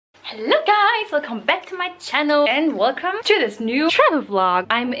Hello guys, welcome back to my channel and welcome to this new travel vlog.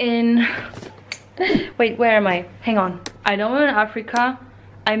 I'm in... Wait, where am I? Hang on. I know I'm in Africa.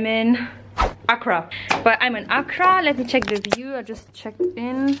 I'm in Accra. But I'm in Accra. Let me check the view. I just checked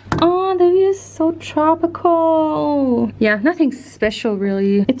in. Oh, the view is so tropical. Yeah, nothing special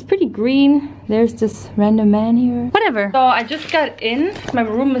really. It's pretty green. There's this random man here. Whatever. So I just got in. My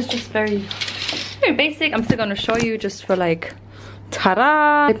room is just very basic. I'm still gonna show you just for like...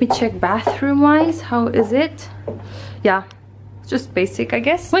 Ta-da! Let me check bathroom wise. How is it? Yeah, it's just basic, I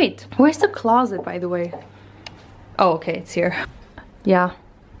guess. Wait, where's the closet, by the way? Oh, okay, it's here. Yeah,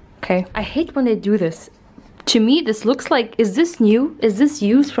 okay. I hate when they do this. To me, this looks like, is this new? Is this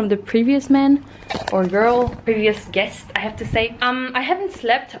used from the previous man or girl? Previous guest, I have to say. I haven't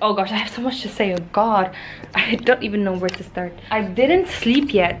slept. Oh gosh, I have so much to say. Oh god, I don't even know where to start. I didn't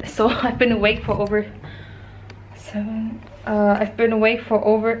sleep yet, so I've been awake for over 7... I've been awake for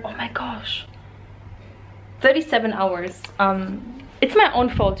over, oh my gosh, 37 hours. It's my own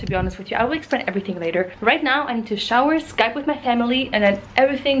fault, to be honest with you. I will explain everything later. Right now, I need to shower, Skype with my family, and then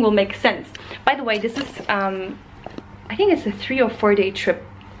everything will make sense. By the way, this is, I think it's a 3 or 4 day trip.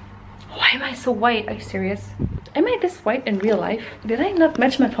 Why am I so white? Are you serious? Am I this white in real life? Did I not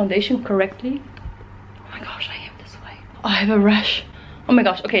match my foundation correctly? Oh my gosh, I am this white. Oh, I have a rash. Oh my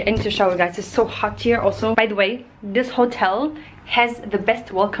gosh, okay, I need to shower, guys. It's so hot here. Also, by the way, this hotel has the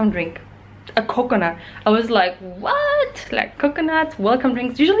best welcome drink, a coconut. I was like, what? Like coconuts, welcome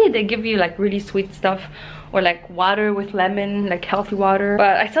drinks. Usually they give you like really sweet stuff or like water with lemon, like healthy water.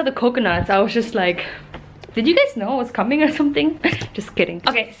 But I saw the coconuts. I was just like, did you guys know it was coming or something? Just kidding.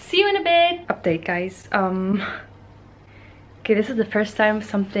 Okay, see you in a bit. Update, guys. Okay, this is the first time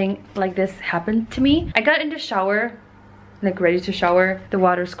something like this happened to me. I got in the shower, like ready to shower. The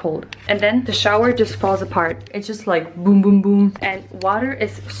water's cold and then the shower just falls apart. It's just like boom boom boom, and water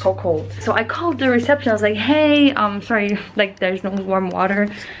is so cold. So I called the reception. I was like, hey, sorry, like there's no warm water.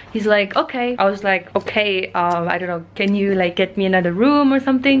 He's like, okay. I was like, okay, I don't know, can you like get me another room or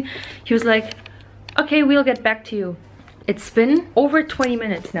something? He was like, okay, we'll get back to you. It's been over 20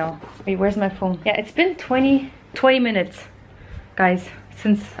 minutes now. Wait, where's my phone? Yeah, it's been 20 minutes, guys,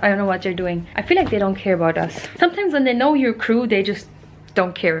 since I don't know what they're doing. I feel like they don't care about us. Sometimes when they know your crew, they just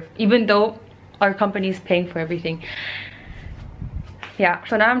don't care, even though our company is paying for everything. Yeah,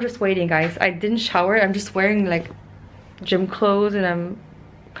 so now I'm just waiting, guys. I didn't shower. I'm just wearing like gym clothes and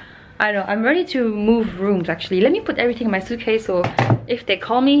I don't know, I'm ready to move rooms actually. Let me put everything in my suitcase, so if they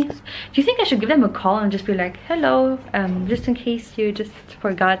call me, do you think I should give them a call and just be like, hello, just in case you just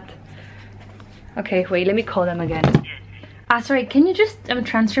forgot? Okay, wait, let me call them again. Sorry, can you just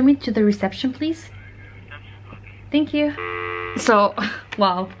transfer me to the reception, please? Thank you. So,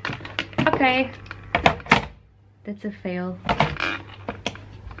 wow. Okay. That's a fail.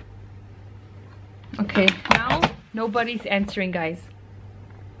 Okay, now nobody's answering, guys.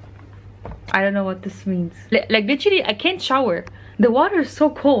 I don't know what this means. Like literally, I can't shower. The water is so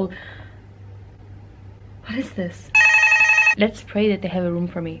cold. What is this? Let's pray that they have a room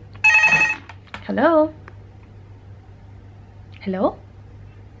for me. Hello? Hello?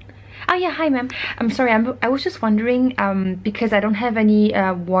 Oh yeah, hi ma'am. I'm sorry, I was just wondering, because I don't have any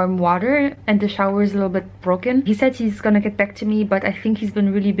warm water and the shower is a little bit broken. He said he's gonna get back to me, but I think he's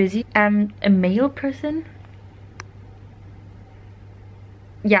been really busy. A male person?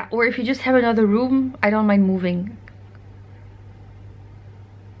 Yeah, or if you just have another room, I don't mind moving.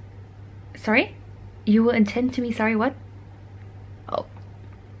 Sorry? You will attend to me, sorry, what? Oh.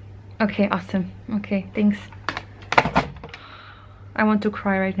 Okay, awesome. Okay, thanks. I want to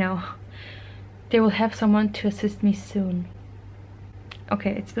cry right now. They will have someone to assist me soon.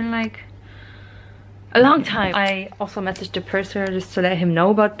 Okay, it's been like a long time. I also messaged the purser just to let him know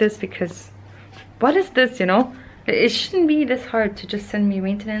about this, because what is this, you know? It shouldn't be this hard to just send me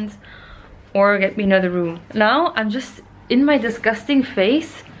maintenance or get me another room. Now I'm just in my disgusting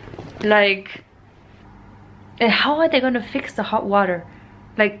face, like, and how are they gonna fix the hot water?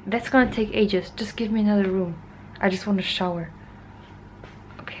 Like, that's gonna take ages. Just give me another room. I just want to shower.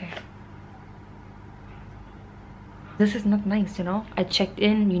 Okay. This is not nice, you know? I checked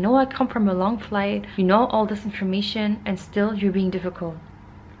in, you know I come from a long flight, you know all this information, and still you're being difficult.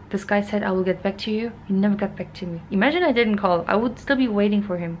 This guy said I will get back to you. He never got back to me. Imagine I didn't call. I would still be waiting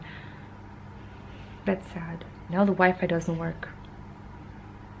for him. That's sad. Now the Wi-Fi doesn't work.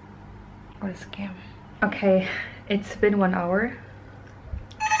 What a scam. Okay, it's been 1 hour.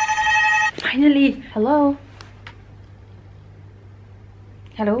 Finally! Hello?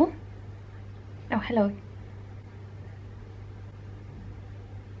 Hello? Oh, hello.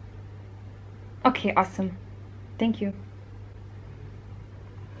 Okay, awesome. Thank you.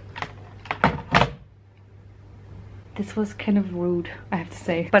 This was kind of rude, I have to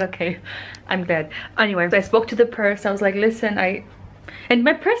say, but okay, I'm glad. Anyway, so I spoke to the purse. I was like, listen, and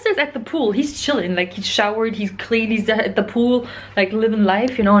my purse is at the pool. He's chilling, like he's showered, he's clean, he's at the pool, like living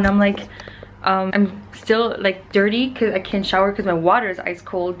life, you know. And I'm like, I'm still like dirty because I can't shower because my water is ice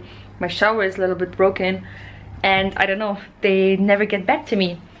cold. My shower is a little bit broken, and I don't know, they never get back to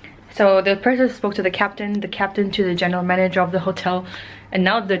me. So the person spoke to the captain to the general manager of the hotel, and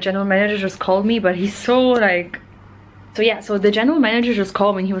now the general manager just called me, but he's so like, so yeah, so the general manager just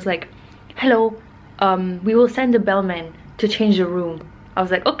called me and he was like, hello, we will send the bellman to change the room. I was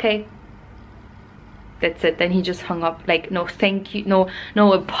like, okay. That's it. Then he just hung up, like, no thank you,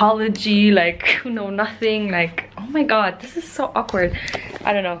 no apology, like, no nothing, like, oh my god, this is so awkward.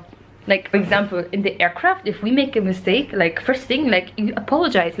 I don't know. Like, for example, in the aircraft, if we make a mistake, like, first thing, like, you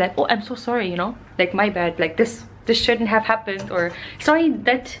apologize, like, oh, I'm so sorry, you know, like, my bad, like, this shouldn't have happened, or sorry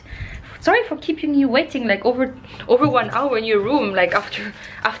for keeping you waiting like over 1 hour in your room, like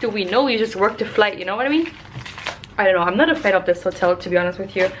after we know you just worked the flight, you know what I mean? I don't know, I'm not a fan of this hotel, to be honest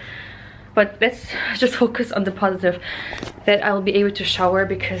with you. But let's just focus on the positive, that I'll be able to shower,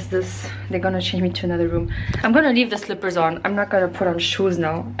 because they're gonna change me to another room. I'm gonna leave the slippers on. I'm not gonna put on shoes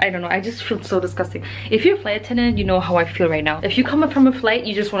now. I don't know, I just feel so disgusting. If you're a flight attendant, you know how I feel right now. If you come up from a flight,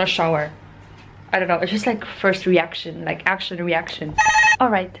 you just want to shower. I don't know, it's just like first reaction, like action reaction. All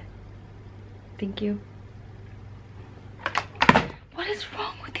right, thank you. What is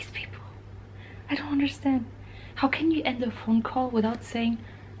wrong with these people? I don't understand. How can you end a phone call without saying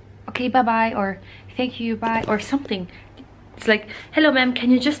okay, bye-bye, or thank you, bye, or something? It's like, hello ma'am,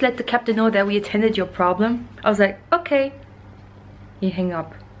 can you just let the captain know that we attended your problem? I was like, okay. You hang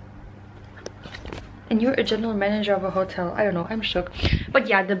up. And you're a general manager of a hotel. I don't know, I'm shook. But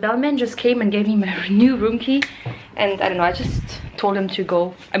yeah, the bellman just came and gave me my new room key, and I don't know, I just told him to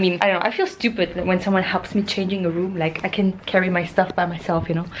go. I mean, I don't know, I feel stupid when someone helps me changing a room. Like, I can carry my stuff by myself,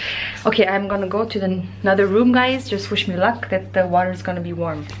 you know. Okay, I'm gonna go to another room, guys. Just wish me luck that the water is gonna be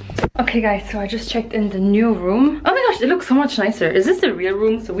warm. Okay guys, so I just checked in the new room. Oh my gosh, it looks so much nicer. Is this the real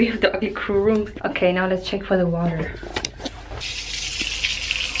room? So we have the ugly crew rooms. Okay, now let's check for the water.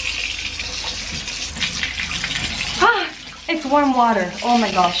 Ah, it's warm water. Oh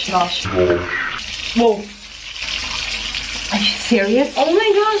my gosh. Whoa. Are you serious? Oh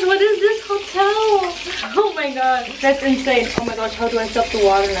my gosh, what is this hotel? Oh my god, that's insane. Oh my gosh, how do I stop the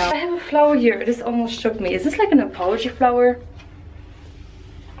water now? I have a flower here. This almost shook me. Is this like an apology flower?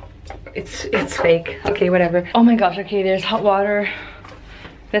 It's fake. Okay, whatever. Oh my gosh, okay, there's hot water.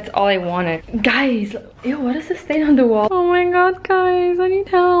 That's all I wanted. Guys, ew, what is this stain on the wall? Oh my god, guys, I need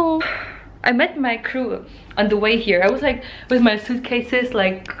help. I met my crew on the way here. I was like with my suitcases,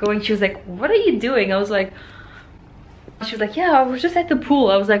 like going. She was like, what are you doing? I was like, she was like, yeah, I was just at the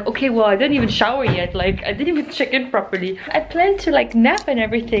pool. I was like, okay, well, I didn't even shower yet. Like, I didn't even check in properly. I planned to like nap and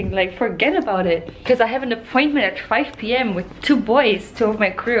everything. Like, forget about it. Because I have an appointment at 5 p.m. with two of my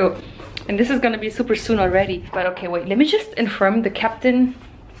crew. And this is gonna be super soon already. But okay, wait, let me just inform the captain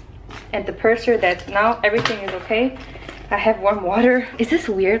and the purser that now everything is okay. I have warm water. Is this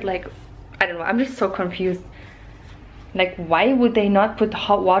weird? Like, I don't know, I'm just so confused. Like, why would they not put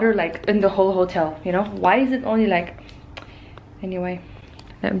hot water like in the whole hotel, you know? Why is it only like... Anyway,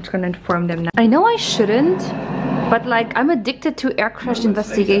 I'm just gonna inform them now. I know I shouldn't, but like, I'm addicted to air crash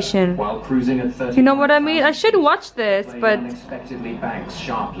investigation. While cruising at 30, you know what I mean? I should watch this, but... unexpectedly banks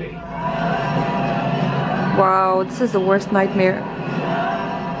sharply. Wow, this is the worst nightmare.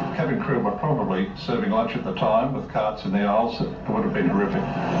 Cabin crew were probably serving lunch at the time with carts in the aisles. It would have been horrific.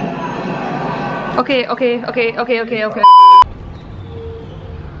 Okay.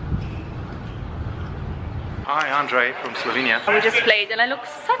 Hi, Andre from Slovenia. We just played and I look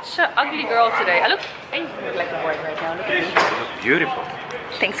such an ugly girl today. I look like a boy right now. Look at me. You look beautiful.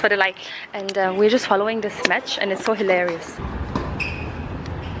 Thanks for the like. And we're just following this match and it's so hilarious.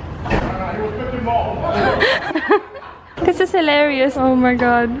 This is hilarious. Oh my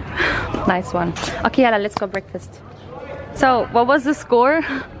god. Nice one. Okay, Yala, let's go breakfast. So, what was the score?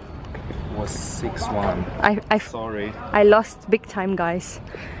 It was 6-1. Sorry. I lost big time, guys.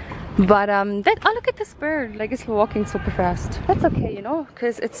 But oh, look at this bird. Like, it's walking super fast. That's okay, you know,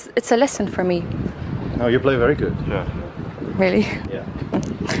 because it's a lesson for me. No, you play very good. Yeah. Really? Yeah.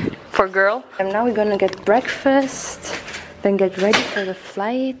 For girl. And now we're gonna get breakfast, then get ready for the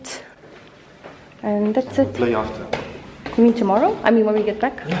flight. And that's it. Play after. You mean tomorrow? I mean when we get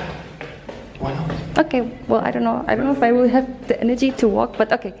back? Yeah. Why not? Okay, well, I don't know if I will have the energy to walk,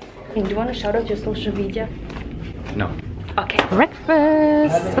 but okay. Hey, do you want to shout out your social media? No. Okay,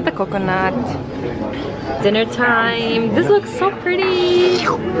 breakfast with the coconut. Dinner time. This looks so pretty.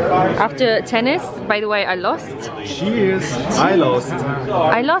 After tennis, by the way, I lost. Cheers. I lost.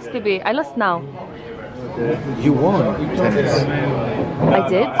 I lost, baby. I lost now. You won tennis. I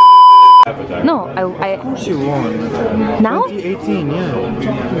did? No, I Of course you won. now? 2018,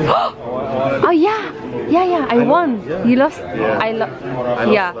 yeah. Oh yeah, I won. Yeah. You lost. Yeah. I lost.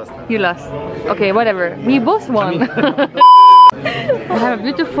 Yeah, last time. you lost. Okay, whatever. We both won. I have a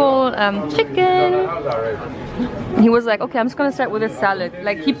beautiful chicken. He was like, okay, I'm just gonna start with this salad.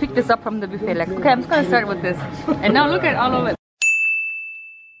 Like he picked this up from the buffet. Like, okay, I'm just gonna start with this. And now look at all of it.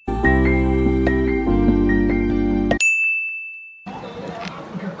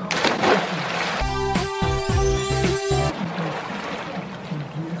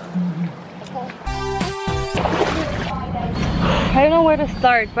 I don't know where to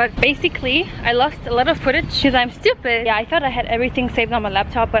start, but basically I lost a lot of footage because I'm stupid. Yeah, I thought I had everything saved on my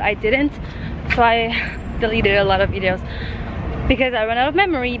laptop, but I didn't. So I deleted a lot of videos because I ran out of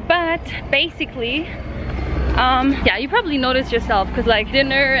memory. But basically, yeah, you probably noticed yourself because like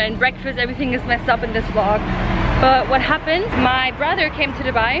dinner and breakfast, everything is messed up in this vlog. But what happened, my brother came to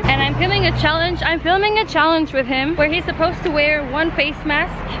Dubai and I'm filming a challenge. I'm filming a challenge with him where he's supposed to wear one face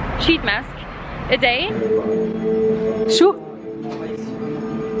mask, sheet mask, a day. Shoo.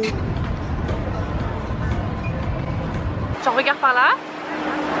 Genre regarde par là.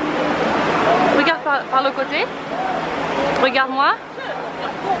 Regarde par le côté. Regarde-moi.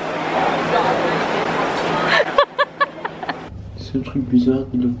 C'est un truc bizarre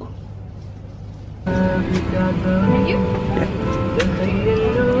de quoi.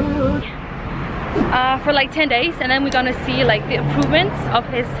 For like 10 days and then we're gonna see like the improvements of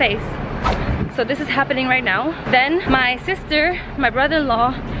his face. So this is happening right now. Then my sister, my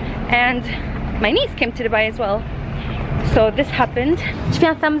brother-in-law and my niece came to Dubai as well. So this happened. Tu fais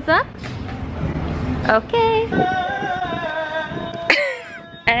un thumbs up? Okay.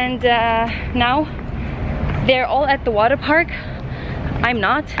 And now they're all at the water park. I'm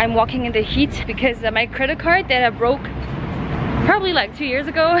not. I'm walking in the heat because my credit card that I broke probably like 2 years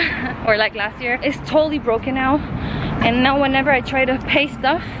ago or like last year is totally broken now. And now whenever I try to pay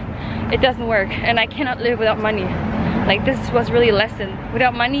stuff, it doesn't work and I cannot live without money. Like this was really a lesson.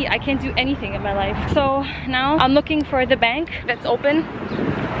 Without money, I can't do anything in my life. So now I'm looking for the bank that's open.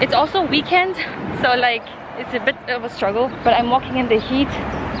 It's also weekend, so like it's a bit of a struggle. But I'm walking in the heat.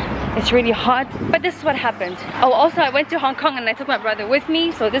 It's really hot. But this is what happened. Oh, also I went to Hong Kong and I took my brother with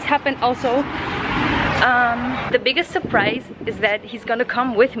me. So this happened also. The biggest surprise is that he's gonna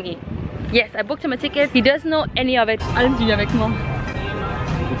come with me. Yes, I booked him a ticket. He doesn't know any of it. Allez-y avec moi.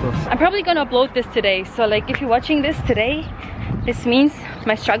 I'm probably gonna upload this today, so like if you're watching this today, this means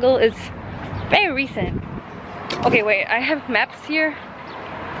my struggle is very recent. Okay, wait, I have maps here,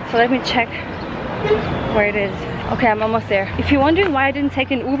 so let me check where it is. Okay, I'm almost there. If you're wondering why I didn't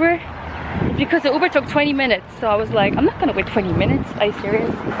take an Uber, it's because the Uber took 20 minutes, so I was like, I'm not gonna wait 20 minutes, are you serious?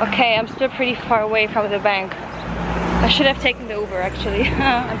 Okay, I'm still pretty far away from the bank. I should have taken the Uber actually.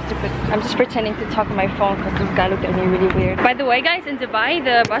 I'm stupid. I'm just pretending to talk on my phone because this guy looked at me really weird. By the way guys, in Dubai,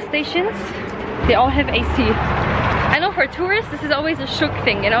 the bus stations, they all have AC. I know for tourists, this is always a shook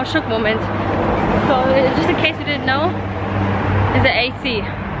thing, you know, shook moment. So just in case you didn't know, it's the AC.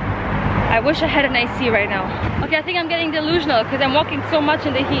 I wish I had an AC right now. Okay, I think I'm getting delusional because I'm walking so much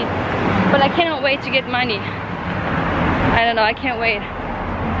in the heat. But I cannot wait to get money. I don't know, I can't wait.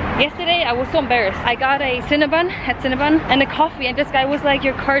 Yesterday I was so embarrassed. I got a Cinnabon and a coffee and this guy was like,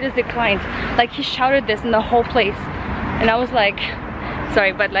 your card is declined. Like he shouted this in the whole place. And I was like,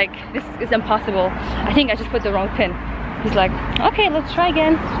 sorry, but like this is impossible. I think I just put the wrong pin. He's like, okay, let's try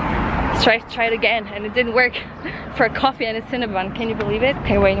again. Let's try it again, and it didn't work for a coffee and a Cinnabon. Can you believe it?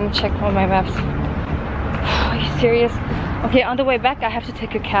 Okay, wait, let me check on my maps. Are you serious? Okay, on the way back I have to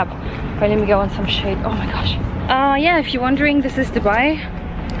take a cab. Right, let me go on some shade. Oh my gosh. Yeah, if you're wondering, this is Dubai.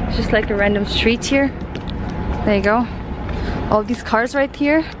 It's just like a random street here. There you go. All these cars right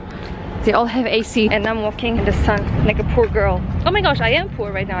here, they all have AC and I'm walking in the sun like a poor girl. Oh my gosh, I am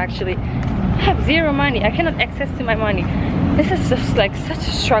poor right now actually. I have zero money. I cannot access to my money. This is just like such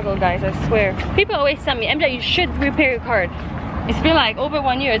a struggle, guys, I swear. People always tell me, MJ, you should repair your card. It's been like over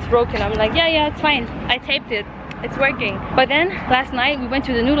 1 year, it's broken. I'm like, yeah, it's fine. I taped it. It's working. But then last night we went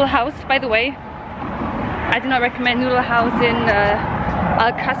to the noodle house. By the way, I do not recommend noodle house in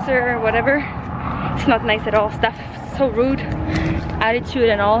Al-Qasr or whatever. It's not nice at all. Stuff so rude, attitude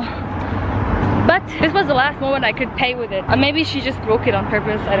and all. But this was the last moment I could pay with it. Or maybe she just broke it on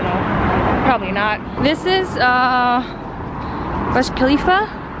purpose. I don't know. Probably not. This is Burj Khalifa.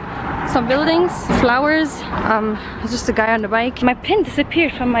 some buildings, flowers. It's just a guy on the bike. My pin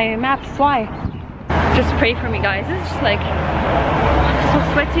disappeared from my maps. Why? Just pray for me, guys. This is just like so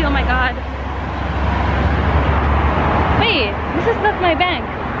sweaty. Oh my god. Wait, this is not my bank.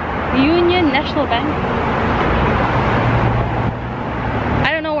 Union National Bank.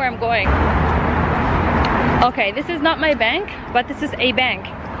 I don't know where I'm going. Okay, this is not my bank, but this is a bank.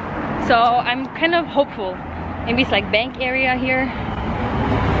 So I'm kind of hopeful. Maybe it's like bank area here.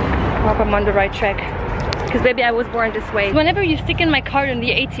 I hope I'm on the right track. Because maybe I was born this way. Whenever you stick in my card in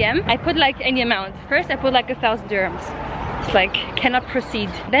the ATM, I put like any amount. First I put like 1,000 dirhams. It's like, cannot proceed.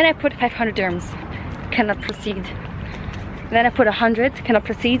 Then I put 500 dirhams. Cannot proceed. Then I put 100, cannot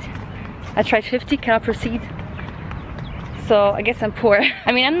proceed. I tried 50, cannot proceed. So I guess I'm poor.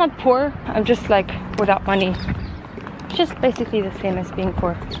 I mean, I'm not poor, I'm just like without money. Just basically the same as being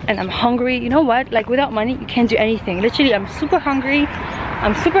poor. And I'm hungry. You know what? Like without money, you can't do anything. Literally, I'm super hungry.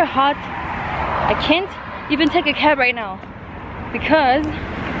 I'm super hot. I can't even take a cab right now because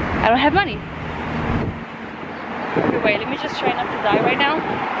I don't have money. Okay, wait, let me just try not to die right now.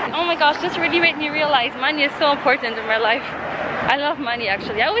 Oh my gosh, this really made me realize money is so important in my life. I love money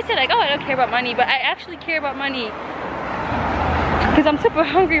actually. I always say like, oh, I don't care about money, but I actually care about money because I'm super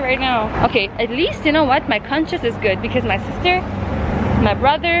hungry right now. Okay, at least you know what? My conscience is good because my sister, my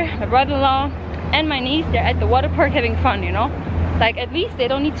brother, my brother-in-law, and my niece, they're at the water park having fun, you know? Like at least they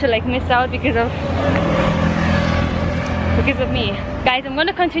don't need to like miss out because of me. Guys, I'm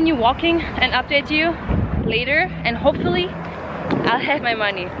gonna continue walking and update you later and hopefully I'll have my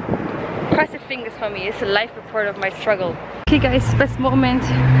money. Cross your fingers for me. It's a life report of my struggle. Okay guys, best moment.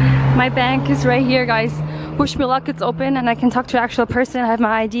 My bank is right here, guys. Wish me luck, it's open and I can talk to an actual person. I have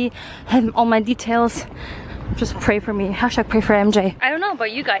my ID, I have all my details. Just pray for me. Hashtag pray for MJ. I don't know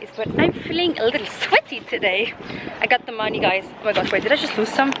about you guys, but I'm feeling a little sweaty today. I got the money, guys. Oh my gosh, wait, did I just lose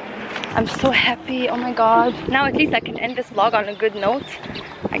some? I'm so happy, oh my god. Now at least I can end this vlog on a good note.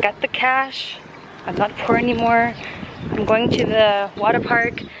 I got the cash. I'm not poor anymore. I'm going to the water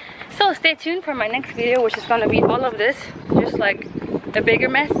park. So stay tuned for my next video, which is gonna be all of this. Just like a bigger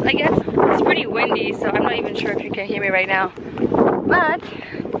mess, I guess. It's pretty windy, so I'm not even sure if you can hear me right now. But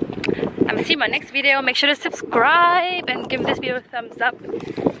I'm gonna see my next video. Make sure to subscribe and give this video a thumbs up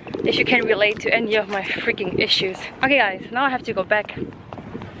if you can relate to any of my freaking issues. Okay guys, now I have to go back.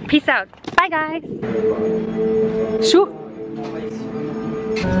 Peace out. Bye guys. Chou.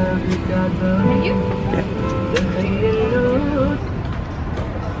 Thank you.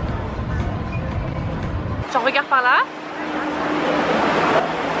 J'en regarde par là.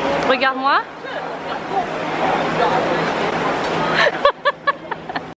 Regarde-moi.